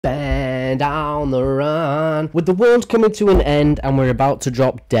Band on the run. With the world coming to an end and we're about to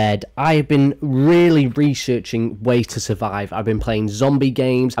drop dead, I have been really researching ways to survive. I've been playing zombie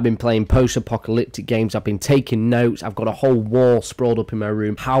games, I've been playing post-apocalyptic games, I've been taking notes, I've got a whole wall sprawled up in my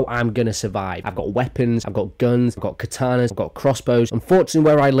room, how I'm gonna survive. I've got weapons, I've got guns, I've got katanas, I've got crossbows. Unfortunately,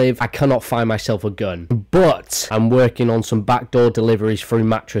 where I live, I cannot find myself a gun. But I'm working on some backdoor deliveries through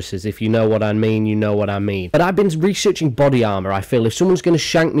mattresses. If you know what I mean, you know what I mean. But I've been researching body armor. I feel if someone's gonna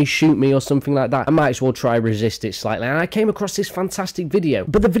shank me, shoot me or something like that, I might as well try resist it slightly. And I came across this fantastic video,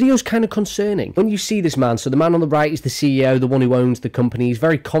 but the video's kind of concerning. When you see this man, so the man on the right is the CEO, the one who owns the company. He's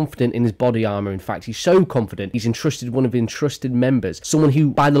very confident in his body armor. In fact, he's so confident he's entrusted one of the entrusted members, someone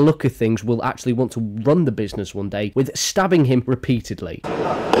who by the look of things will actually want to run the business one day, with stabbing him repeatedly.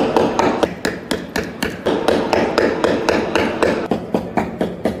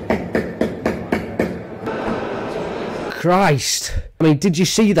 Christ. I mean, did you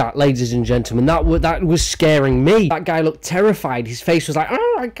see that, ladies and gentlemen? That was scaring me. That guy looked terrified. His face was like,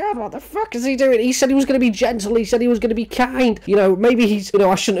 oh my God, what the fuck is he doing? He said he was going to be gentle. He said he was going to be kind. You know, maybe he's,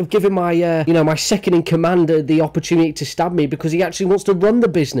 I shouldn't have given my, my second in command the opportunity to stab me, because he actually wants to run the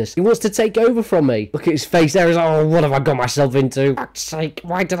business. He wants to take over from me. Look at his face there. He's like, oh, what have I got myself into? For fuck's sake,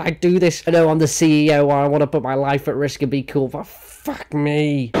 why did I do this? I know I'm the CEO. I want to put my life at risk and be cool, but fuck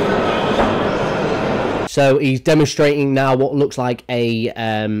me. So he's demonstrating now what looks like a,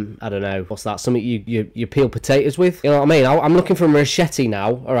 I don't know, what's that? Something you peel potatoes with? You know what I mean? I'm looking for a machete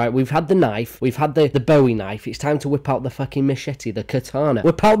now. All right, we've had the knife. We've had the Bowie knife. It's time to whip out the fucking machete, the katana.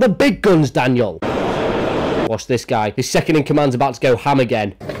 Whip out the big guns, Daniel. Watch this guy. His second in command's about to go ham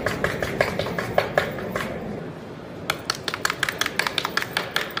again.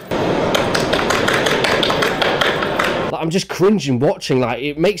 I'm just cringing watching, like,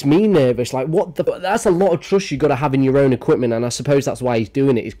 it makes me nervous. Like, what the, that's a lot of trust you got to have in your own equipment, and I suppose that's why he's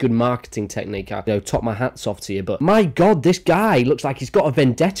doing it. It's good marketing technique. I, top my hats off to you, but my God, this guy looks like he's got a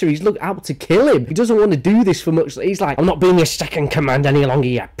vendetta. He's out to kill him. He doesn't want to do this for much. He's like, I'm not being your second command any longer,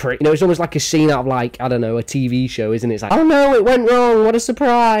 you prick. It's almost like a scene out of, like, I don't know, a TV show, isn't it? It's like, oh no, it went wrong. What a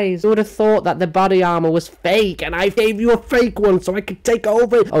surprise. I would have thought that the body armor was fake, and I gave you a fake one so I could take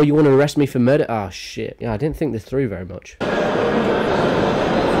over. Oh, you want to arrest me for murder? Oh, shit. Yeah, I didn't think this through very much.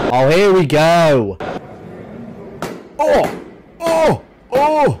 Oh, here we go. Oh.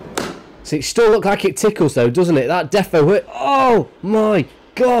 See, it still looks like it tickles though, doesn't it? That defo hurt. Oh my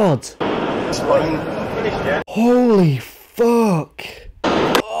God. Holy fuck.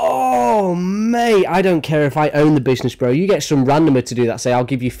 Oh, mate, I don't care if I own the business, bro. You get some randomer to do that, say, I'll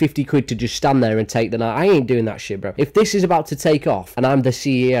give you 50 quid to just stand there and take the night. I ain't doing that shit, bro. If this is about to take off and I'm the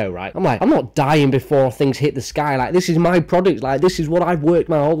CEO, right, I'm like, I'm not dying before things hit the sky. Like, this is my product. Like, this is what I've worked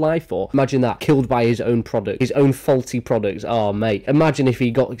my whole life for. Imagine that, killed by his own product, his own faulty products. Oh, mate. Imagine if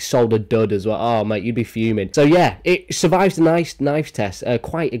he got sold a dud as well. Oh, mate, you'd be fuming. So, yeah, it survives the knife test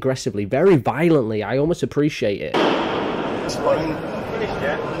quite aggressively, very violently. I almost appreciate it.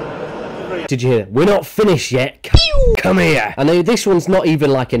 Did you hear that? We're not finished yet. Come here. I know this one's not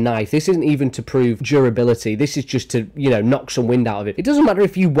even like a knife. This isn't even to prove durability. This is just to, knock some wind out of it. It doesn't matter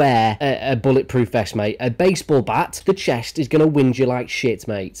if you wear a bulletproof vest, mate. A baseball bat to the chest is going to wind you like shit,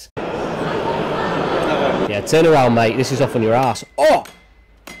 mate. Yeah, turn around, mate. This is off on your ass. Oh!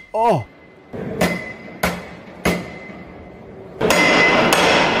 Oh!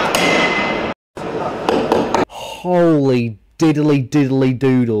 Holy diddly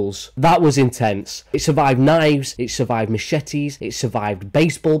doodles. That was intense. It survived knives, it survived machetes, it survived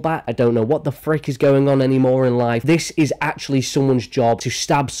baseball bat. I don't know what the frick is going on anymore in life. This is actually someone's job, to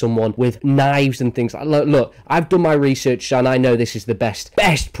stab someone with knives and things. Look, I've done my research and I know this is the best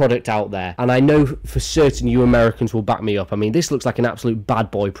product out there. And I know for certain you Americans will back me up. I mean, this looks like an absolute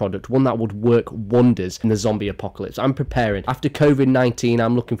bad boy product, one that would work wonders in the zombie apocalypse. I'm preparing. After COVID-19,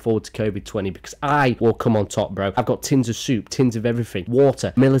 I'm looking forward to COVID-20 because I will come on top, bro. I've got tins of soup, tins of everything,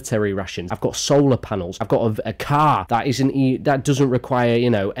 water, military rations. I've got solar panels. I've got a car that doesn't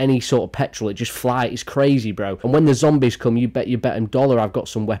require, any sort of petrol. It just flies. It's crazy, bro. And when the zombies come, you bet them dollar I've got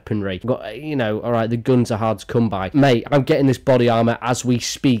some weaponry. I've got, all right, the guns are hard to come by. Mate, I'm getting this body armor as we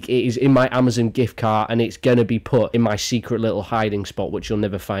speak. It is in my Amazon gift card and it's gonna be put in my secret little hiding spot, which you'll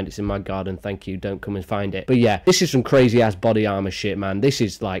never find. It's in my garden. Thank you. Don't come and find it. But yeah, this is some crazy ass body armor shit, man. This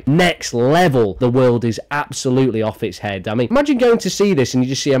is like next level. The world is absolutely off its head. I mean, imagine going to see this and you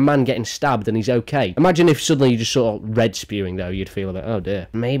just see a man getting stabbed and he's okay. Imagine if suddenly you just sort of red spewing though, you'd feel like, oh dear,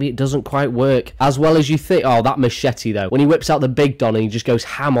 maybe it doesn't quite work as well as you think. Oh, that machete though, when he whips out the big don and he just goes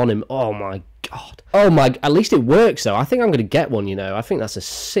ham on him. Oh my God. Oh my, at least it works though. I think I'm going to get one, I think that's a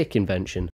sick invention.